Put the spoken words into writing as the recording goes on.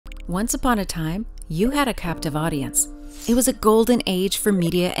Once upon a time, you had a captive audience. It was a golden age for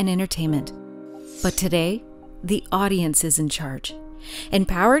media and entertainment. But today, the audience is in charge.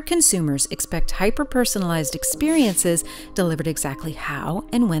 Empowered consumers expect hyper-personalized experiences delivered exactly how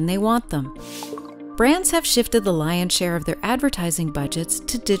and when they want them. Brands have shifted the lion's share of their advertising budgets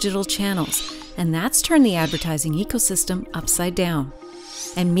to digital channels, and that's turned the advertising ecosystem upside down.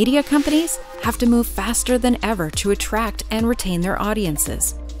 And media companies have to move faster than ever to attract and retain their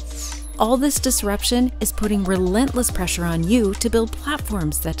audiences. All this disruption is putting relentless pressure on you to build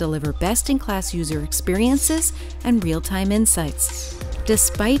platforms that deliver best-in-class user experiences and real-time insights.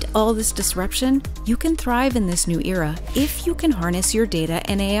 Despite all this disruption, you can thrive in this new era if you can harness your data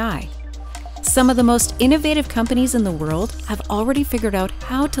and AI. Some of the most innovative companies in the world have already figured out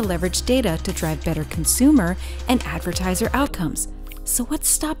how to leverage data to drive better consumer and advertiser outcomes. So what's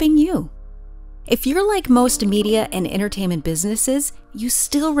stopping you? If you're like most media and entertainment businesses, you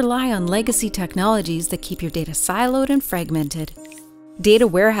still rely on legacy technologies that keep your data siloed and fragmented. Data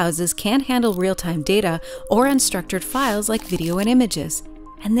warehouses can't handle real-time data or unstructured files like video and images,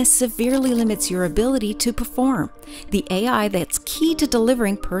 and this severely limits your ability to perform the AI that's key to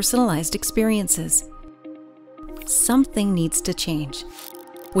delivering personalized experiences. Something needs to change.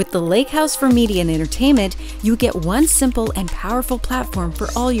 With the Lakehouse for Media and Entertainment, you get one simple and powerful platform for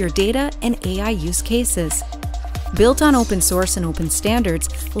all your data and AI use cases. Built on open source and open standards,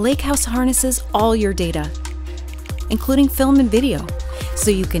 Lakehouse harnesses all your data, including film and video,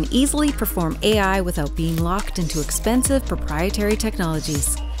 so you can easily perform AI without being locked into expensive proprietary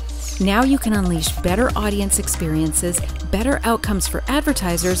technologies. Now you can unleash better audience experiences, better outcomes for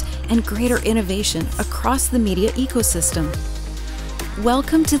advertisers, and greater innovation across the media ecosystem.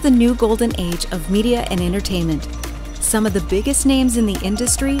 Welcome to the new golden age of media and entertainment. Some of the biggest names in the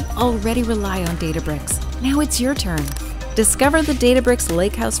industry already rely on Databricks. Now it's your turn. Discover the Databricks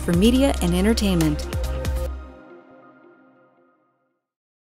Lakehouse for Media and Entertainment.